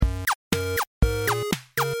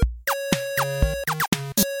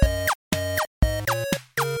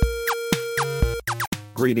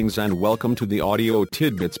Greetings and welcome to the Audio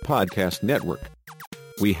TidBits Podcast Network.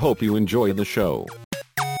 We hope you enjoy the show.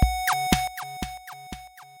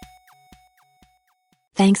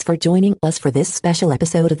 Thanks for joining us for this special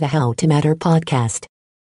episode of the How to Matter podcast.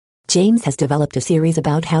 James has developed a series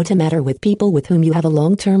about how to matter with people with whom you have a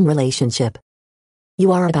long-term relationship.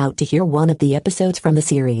 You are about to hear one of the episodes from the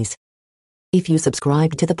series. If you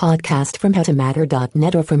subscribe to the podcast from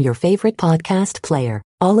howtomatter.net or from your favorite podcast player,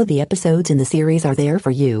 all of the episodes in the series are there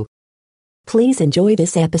for you. Please enjoy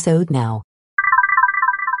this episode now.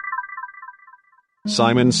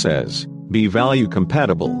 Simon says, be value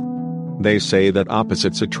compatible. They say that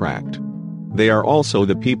opposites attract. They are also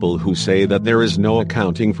the people who say that there is no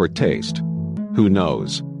accounting for taste. Who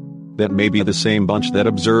knows? That may be the same bunch that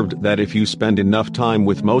observed that if you spend enough time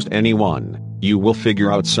with most anyone, you will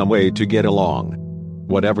figure out some way to get along.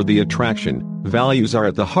 Whatever the attraction, values are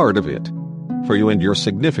at the heart of it. For you and your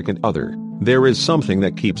significant other, there is something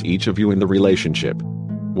that keeps each of you in the relationship.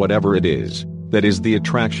 Whatever it is, that is the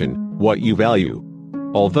attraction, what you value.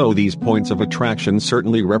 Although these points of attraction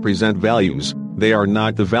certainly represent values, they are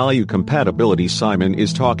not the value compatibility Simon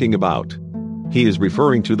is talking about. He is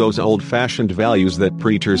referring to those old-fashioned values that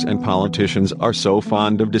preachers and politicians are so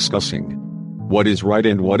fond of discussing. What is right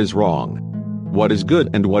and what is wrong? What is good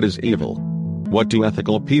and what is evil? What do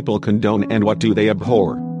ethical people condone and what do they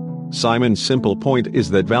abhor? Simon's simple point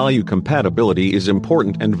is that value compatibility is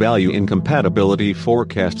important and value incompatibility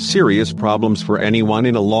forecasts serious problems for anyone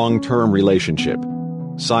in a long-term relationship.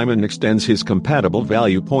 Simon extends his compatible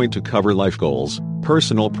value point to cover life goals,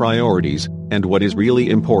 personal priorities, and what is really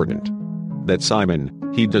important. That Simon,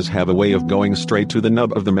 he does have a way of going straight to the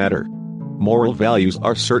nub of the matter. Moral values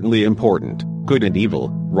are certainly important, good and evil,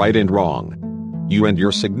 right and wrong. You and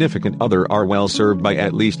your significant other are well served by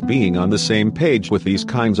at least being on the same page with these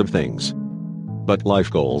kinds of things. But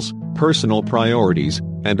life goals, personal priorities,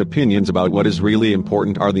 and opinions about what is really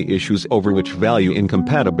important are the issues over which value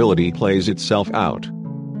incompatibility plays itself out.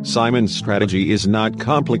 Simon's strategy is not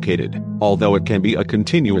complicated, although it can be a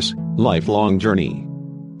continuous, lifelong journey.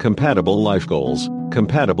 Compatible life goals,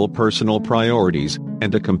 compatible personal priorities,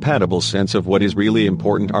 and a compatible sense of what is really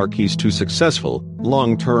important are keys to successful,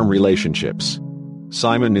 long-term relationships.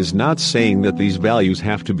 Simon is not saying that these values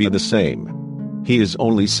have to be the same. He is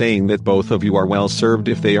only saying that both of you are well served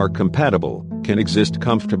if they are compatible, can exist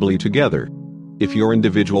comfortably together. If your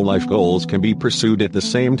individual life goals can be pursued at the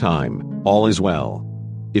same time, all is well.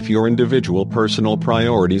 If your individual personal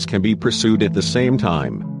priorities can be pursued at the same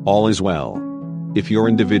time, all is well. If your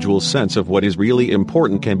individual sense of what is really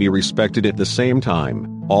important can be respected at the same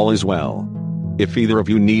time, all is well. If either of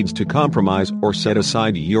you needs to compromise or set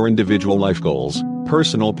aside your individual life goals,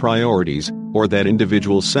 personal priorities, or that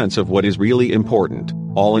individual sense of what is really important,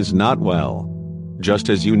 all is not well. Just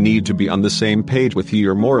as you need to be on the same page with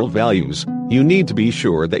your moral values, you need to be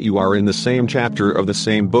sure that you are in the same chapter of the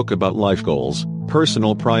same book about life goals,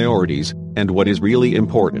 personal priorities, and what is really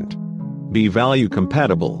important. Be value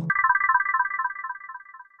compatible.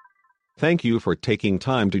 Thank you for taking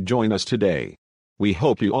time to join us today. We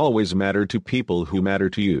hope you always matter to people who matter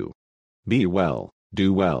to you. Be well,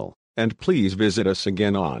 do well, and please visit us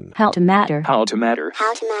again on How to Matter. How to Matter.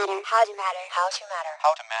 How to Matter. How to Matter. How to Matter.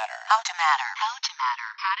 How to Matter. How to Matter.